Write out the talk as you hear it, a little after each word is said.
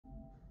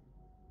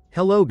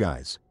Hello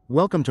guys,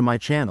 welcome to my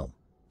channel.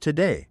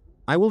 Today,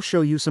 I will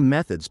show you some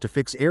methods to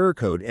fix error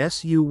code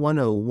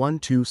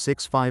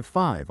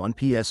SU-101265-5 on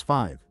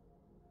PS5.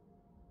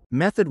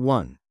 Method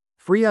 1.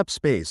 Free up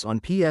space on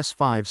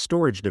PS5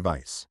 storage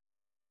device.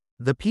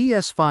 The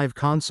PS5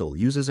 console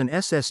uses an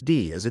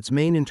SSD as its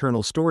main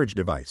internal storage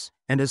device,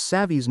 and as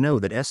savvies know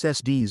that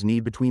SSDs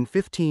need between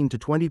 15 to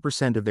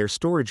 20% of their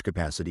storage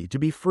capacity to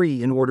be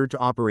free in order to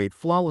operate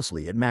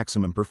flawlessly at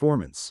maximum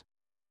performance.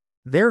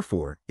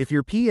 Therefore, if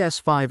your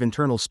PS5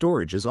 internal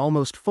storage is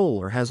almost full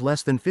or has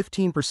less than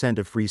 15%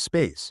 of free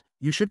space,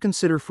 you should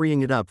consider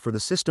freeing it up for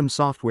the system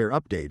software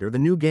update or the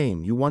new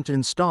game you want to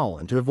install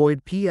and to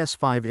avoid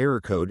PS5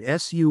 error code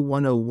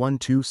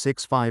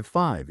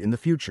SU-101265-5 in the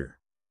future.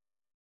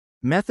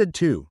 Method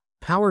 2.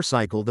 Power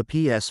cycle the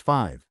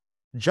PS5.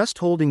 Just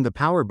holding the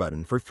power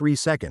button for 3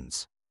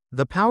 seconds.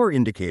 The power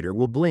indicator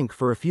will blink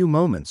for a few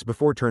moments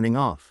before turning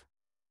off.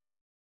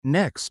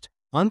 Next,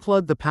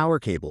 unplug the power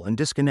cable and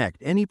disconnect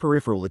any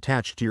peripheral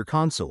attached to your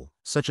console,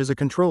 such as a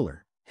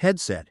controller,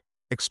 headset,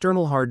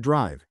 external hard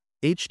drive,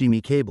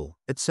 HDMI cable,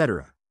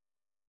 etc.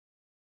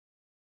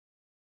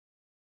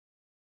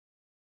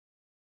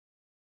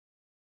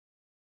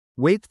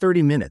 Wait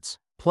 30 minutes,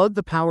 plug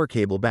the power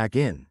cable back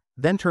in,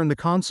 then turn the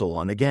console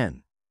on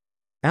again.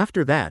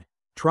 After that,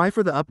 try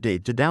for the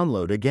update to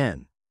download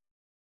again.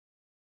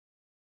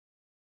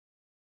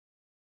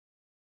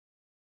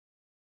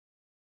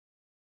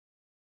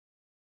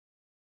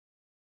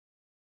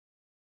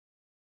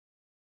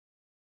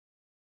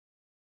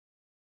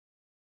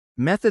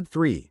 Method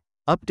 3.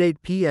 Update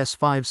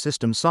PS5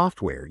 system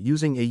software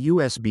using a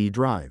USB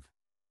drive.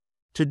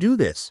 To do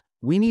this,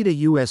 we need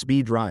a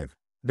USB drive.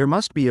 There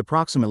must be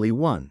approximately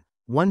 1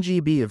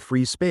 GB of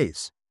free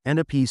space, and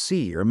a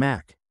PC or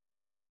Mac.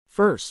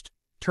 First,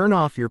 turn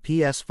off your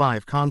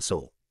PS5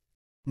 console.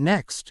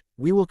 Next,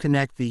 we will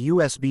connect the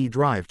USB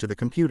drive to the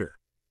computer.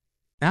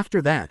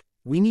 After that,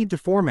 we need to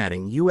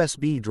formatting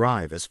USB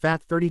drive as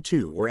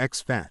FAT32 or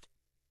exFAT.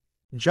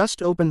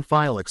 Just open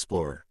File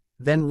Explorer.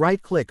 Then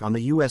right-click on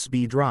the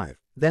USB drive,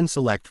 then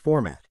select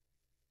Format.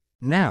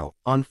 Now,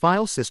 on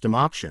File System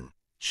option,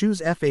 choose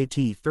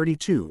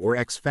FAT32 or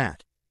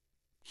exFAT.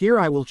 Here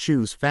I will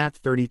choose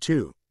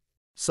FAT32.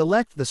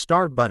 Select the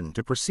Start button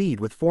to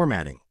proceed with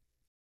formatting.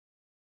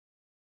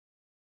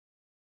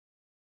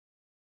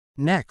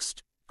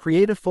 Next,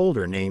 create a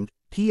folder named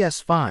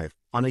PS5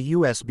 on a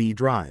USB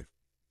drive.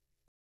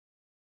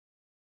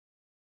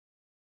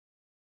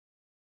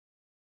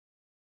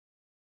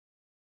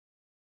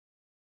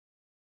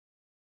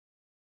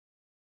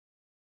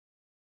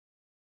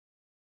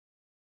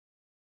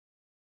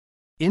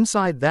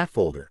 Inside that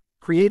folder,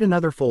 create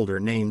another folder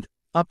named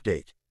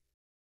Update.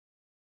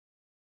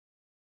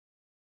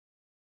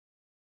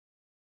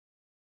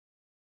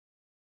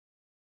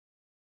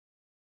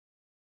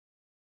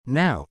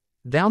 Now,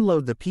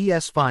 download the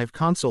PS5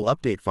 console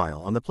update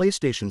file on the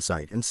PlayStation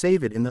site and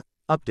save it in the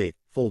Update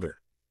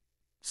folder.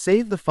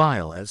 Save the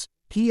file as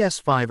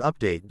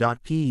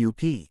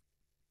ps5update.pup.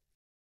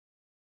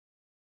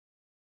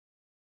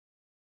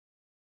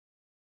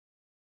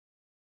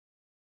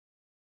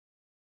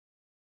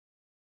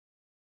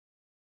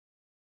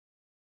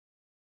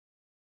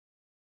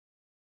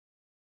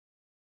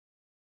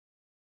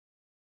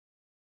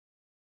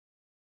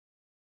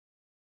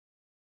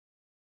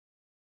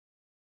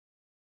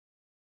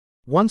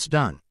 Once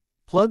done,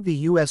 plug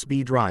the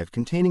USB drive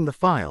containing the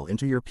file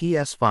into your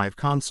PS5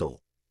 console.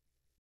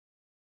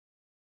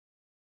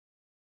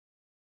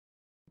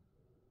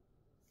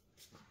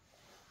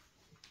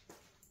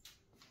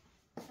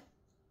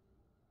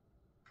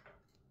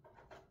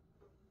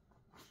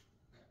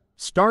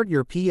 Start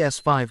your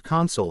PS5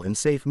 console in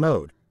safe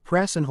mode,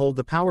 press and hold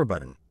the power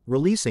button,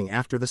 releasing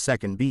after the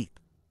second beep.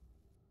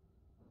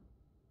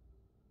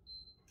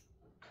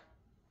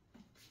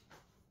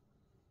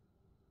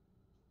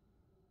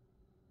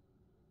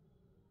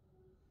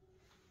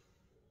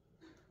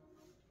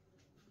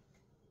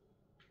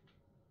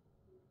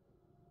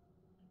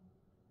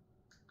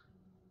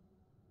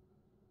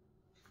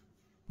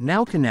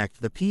 Now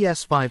connect the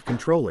PS5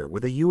 controller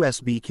with a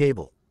USB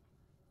cable.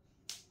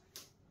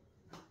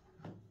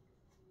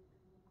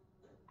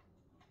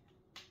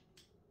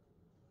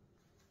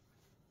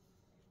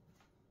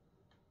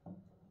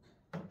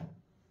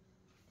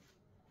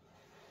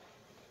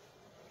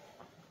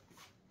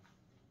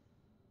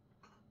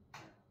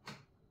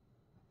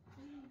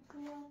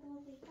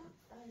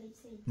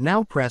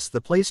 Now press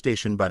the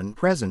PlayStation button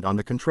present on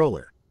the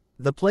controller.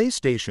 The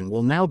PlayStation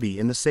will now be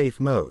in the safe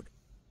mode.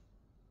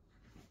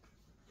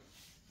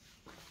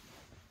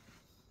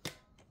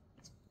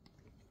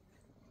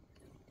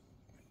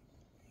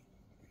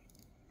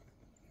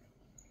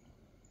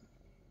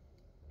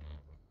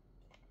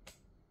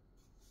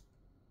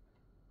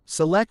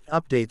 Select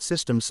Update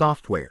System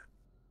Software.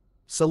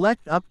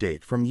 Select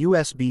Update from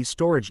USB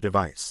storage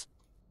device.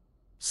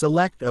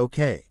 Select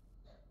OK.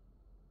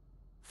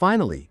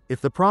 Finally,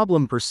 if the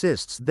problem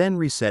persists, then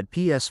reset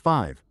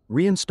PS5,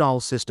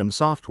 reinstall system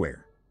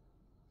software.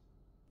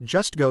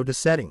 Just go to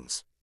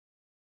Settings.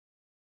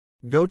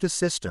 Go to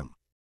System.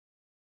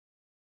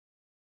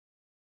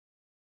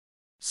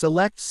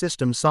 Select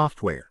System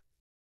Software.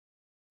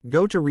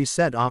 Go to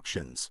Reset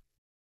Options.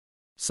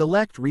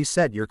 Select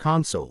Reset your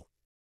console.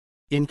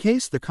 In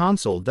case the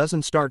console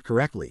doesn't start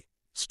correctly,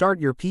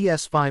 start your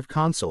PS5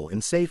 console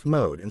in safe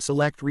mode and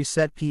select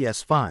Reset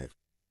PS5.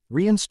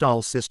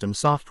 Reinstall system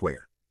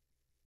software.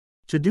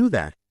 To do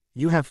that,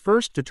 you have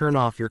first to turn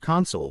off your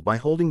console by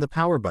holding the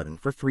power button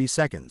for 3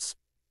 seconds.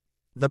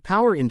 The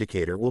power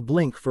indicator will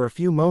blink for a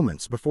few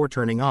moments before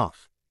turning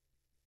off.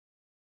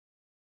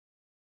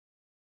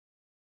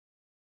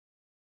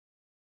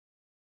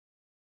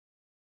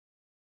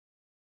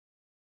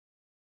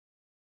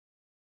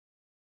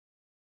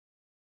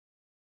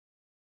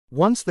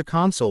 Once the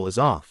console is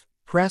off,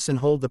 press and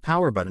hold the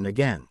power button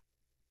again.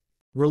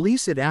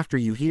 Release it after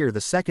you hear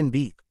the second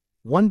beep.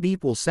 One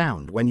beep will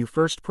sound when you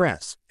first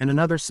press, and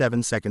another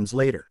 7 seconds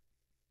later.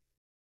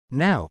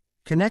 Now,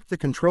 connect the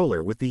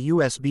controller with the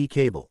USB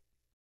cable.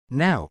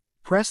 Now,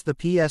 press the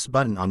PS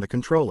button on the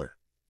controller.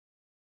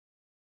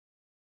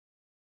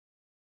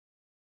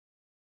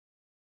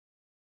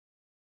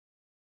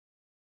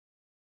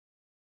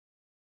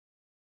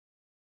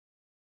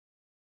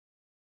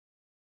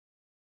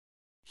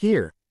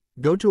 Here,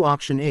 go to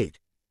Option 8,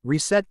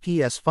 Reset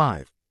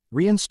PS5,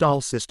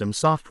 Reinstall System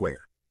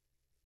Software.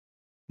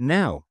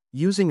 Now,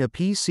 using a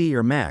PC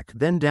or Mac,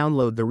 then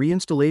download the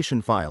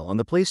reinstallation file on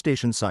the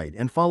PlayStation site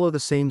and follow the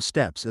same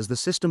steps as the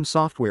system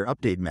software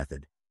update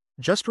method.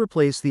 Just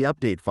replace the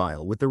update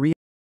file with the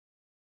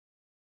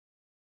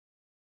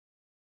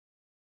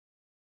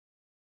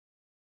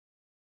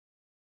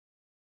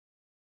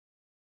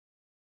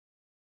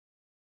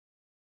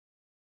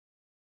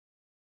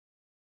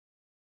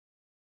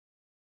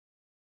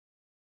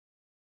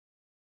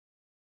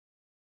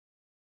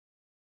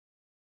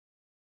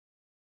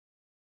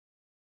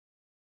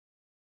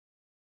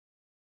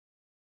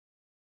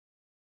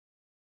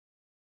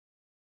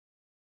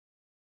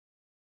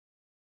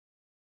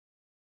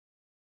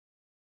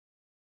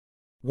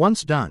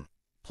Once done,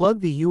 plug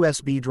the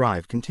USB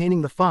drive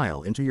containing the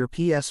file into your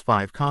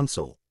PS5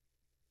 console.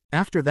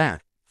 After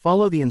that,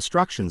 follow the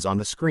instructions on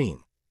the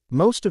screen.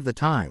 Most of the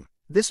time,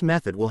 this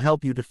method will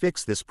help you to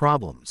fix these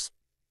problems.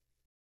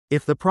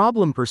 If the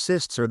problem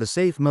persists or the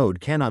safe mode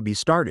cannot be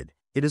started,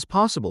 it is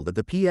possible that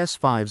the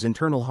PS5's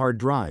internal hard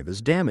drive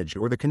is damaged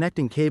or the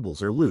connecting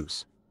cables are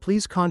loose.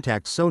 Please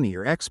contact Sony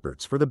or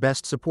experts for the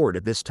best support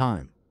at this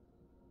time.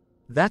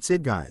 That's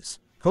it, guys.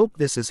 Hope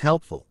this is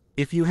helpful.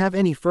 If you have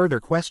any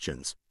further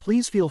questions,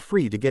 please feel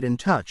free to get in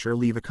touch or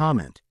leave a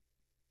comment.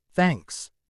 Thanks.